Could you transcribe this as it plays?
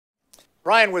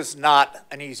Brian was not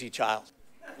an easy child.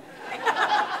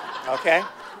 Okay?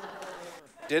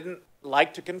 Didn't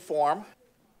like to conform.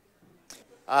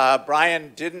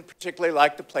 Brian didn't particularly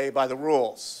like to play by the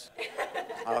rules.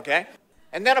 Okay?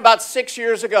 And then about 6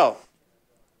 years ago,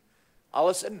 all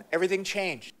of a sudden, everything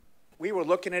changed. We were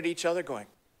looking at each other going,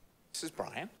 this is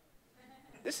Brian.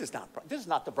 This is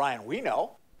not the Brian we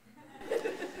know.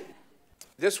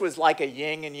 This was like a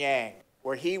yin and yang,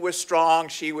 where he was strong,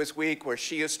 she was weak, where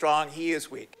she is strong, he is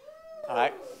weak. All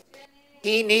right?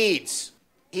 He needs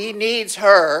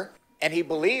her, and he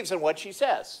believes in what she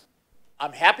says.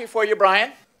 I'm happy for you,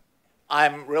 Brian.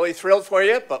 I'm really thrilled for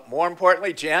you, but more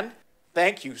importantly, Jen,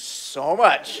 thank you so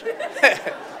much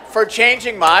for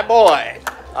changing my boy,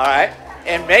 all right,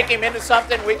 and making him into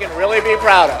something we can really be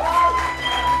proud of.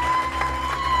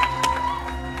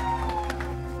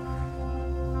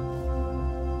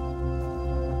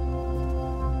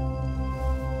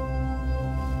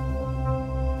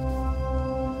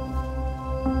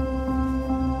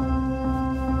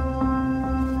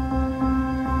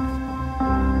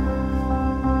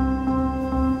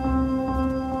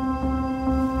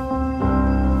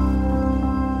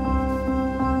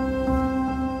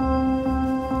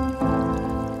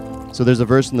 So there's a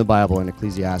verse in the Bible in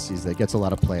Ecclesiastes that gets a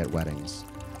lot of play at weddings.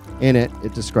 In it,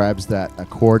 it describes that a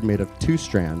cord made of 2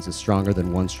 strands is stronger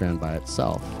than 1 strand by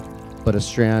itself, but a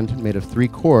strand made of 3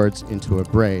 cords into a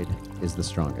braid is the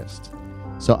strongest.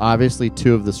 So obviously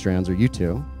 2 of the strands are you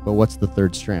two, but what's the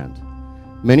 3rd strand?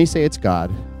 Many say it's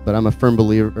God, but I'm a firm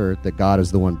believer that God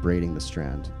is the one braiding the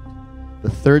strand. The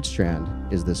 3rd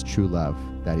strand is this true love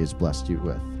that He has blessed you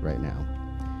with right now.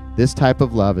 This type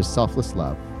of love is selfless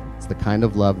love. It's the kind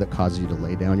of love that causes you to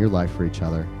lay down your life for each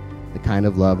other. The kind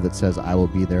of love that says, I will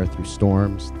be there through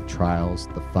storms, the trials,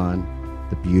 the fun,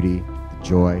 the beauty, the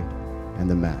joy, and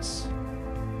the mess.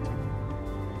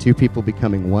 2 people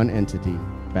becoming one entity,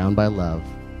 bound by love,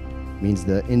 means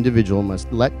the individual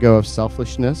must let go of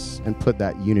selfishness and put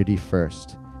that unity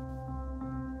first.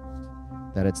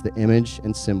 That it's the image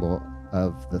and symbol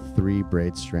of the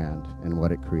 3-braid strand and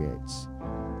what it creates.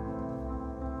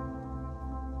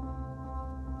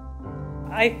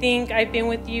 I think I've been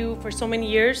with you for so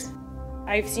many years.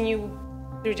 I've seen you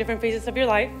through different phases of your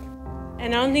life.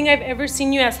 And I don't think I've ever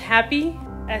seen you as happy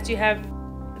as you have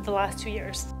the last 2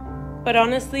 years. But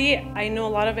honestly, I know a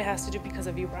lot of it has to do because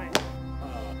of you, Brian.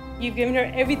 You've given her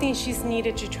everything she's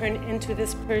needed to turn into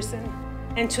this person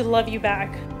and to love you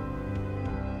back.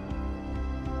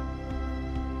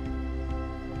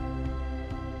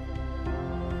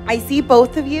 I see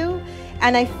both of you,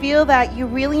 and I feel that you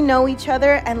really know each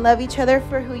other and love each other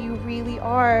for who you really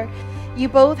are. You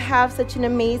both have such an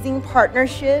amazing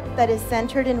partnership that is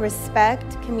centered in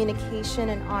respect, communication,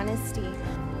 and honesty.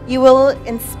 You will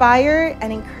inspire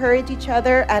and encourage each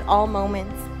other at all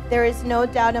moments. There is no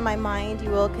doubt in my mind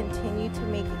you will continue to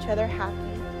make each other happy.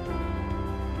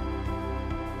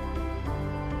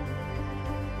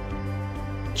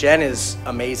 Jen is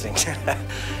amazing.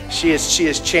 She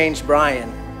has changed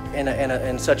Brian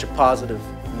in such a positive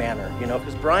manner, you know,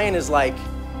 because Brian is like,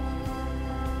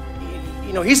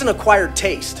 you know, he's an acquired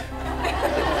taste.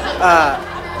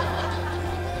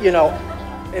 You know,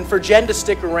 and for Jen to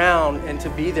stick around and to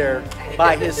be there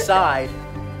by his side,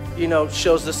 you know,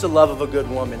 shows us the love of a good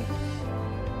woman.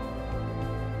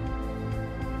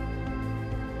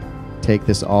 Take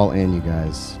this all in, you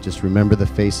guys. Just remember the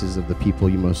faces of the people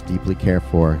you most deeply care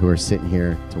for who are sitting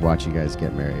here to watch you guys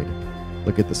get married.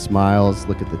 Look at the smiles,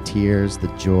 look at the tears, the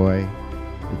joy,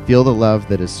 and feel the love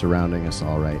that is surrounding us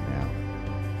all right now.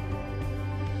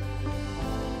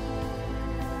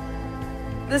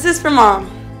 This is for Mom.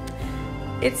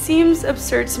 It seems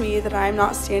absurd to me that I am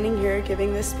not standing here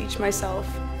giving this speech myself.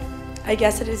 I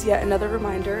guess it is yet another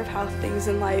reminder of how things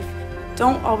in life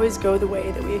don't always go the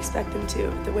way that we expect them to,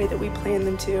 the way that we plan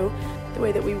them to, the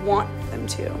way that we want them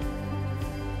to.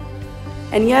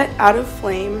 And yet, out of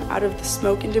flame, out of the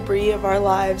smoke and debris of our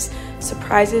lives,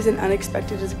 surprises and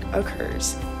unexpected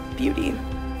occurs. Beauty.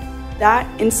 That,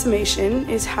 in summation,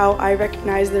 is how I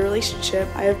recognize the relationship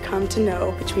I have come to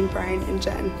know between Brian and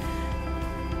Jen.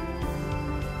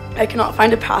 I cannot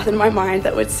find a path in my mind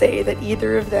that would say that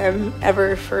either of them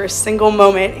ever for a single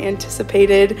moment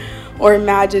anticipated or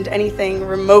imagined anything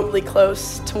remotely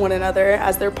close to one another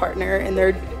as their partner in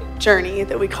their journey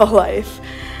that we call life.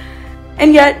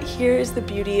 And yet, here is the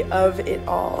beauty of it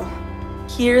all.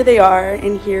 Here they are,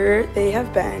 and here they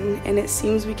have been, and it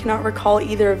seems we cannot recall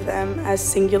either of them as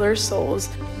singular souls.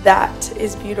 That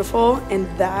is beautiful, and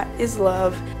that is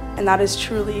love, and that is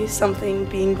truly something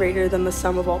being greater than the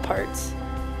sum of all parts.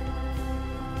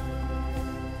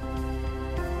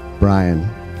 Brian,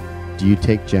 Do you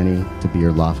take Jenny to be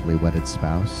your lawfully wedded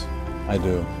spouse? I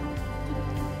do.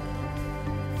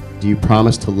 Do you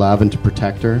promise to love and to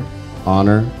protect her,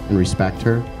 honor and respect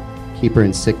her, keep her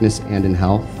in sickness and in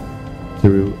health,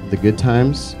 through the good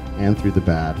times and through the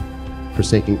bad,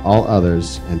 forsaking all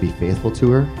others, and be faithful to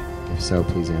her? If so,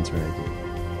 please answer, I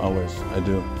do. Always. I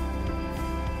do.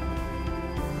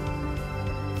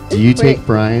 Do you take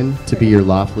Brian to be your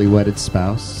lawfully wedded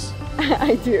spouse?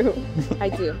 I do. I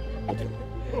do. I do.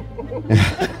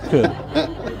 Good.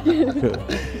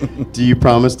 Good. Do you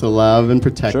promise to love and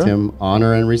protect Sure. him,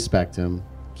 honor and respect him,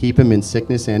 keep him in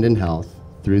sickness and in health,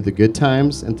 through the good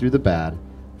times and through the bad,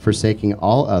 forsaking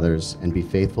all others, and be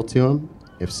faithful to him?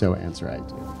 If so, answer, I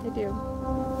do. I do.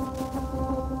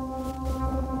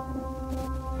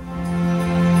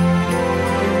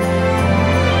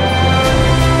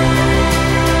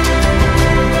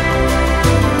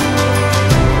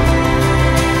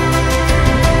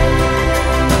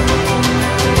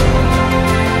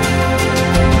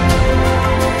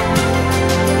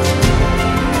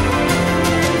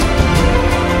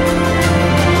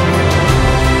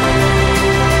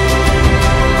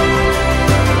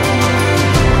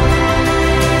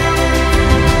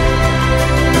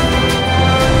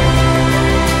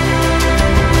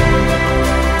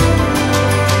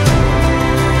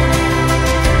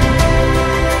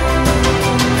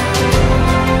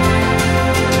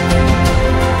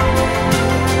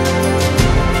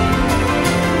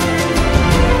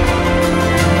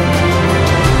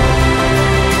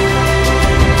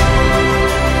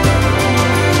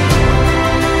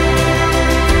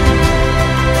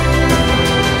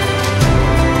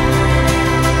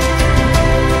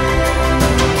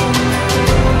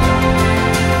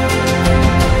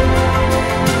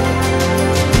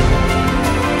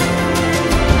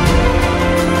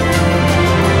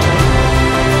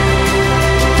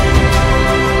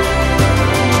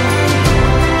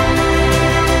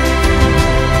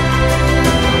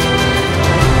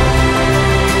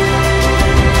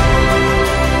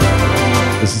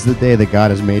 This is the day that God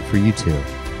has made for you two.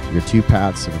 Your two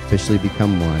paths have officially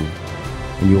become one,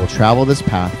 and you will travel this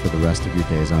path for the rest of your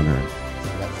days on earth.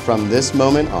 From this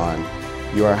moment on,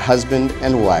 you are husband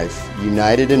and wife,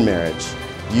 united in marriage.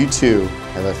 You two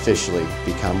have officially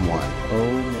become one.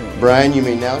 Oh, man. Brian, you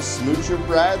may now smooch your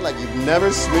bride like you've never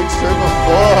smooched her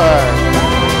before.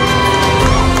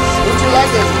 Smooch her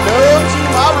like there's no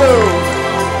tomorrow.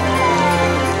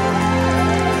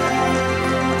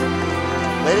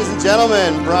 Ladies and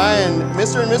gentlemen,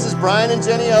 Mr. and Mrs. Brian and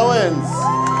Jenny Owens.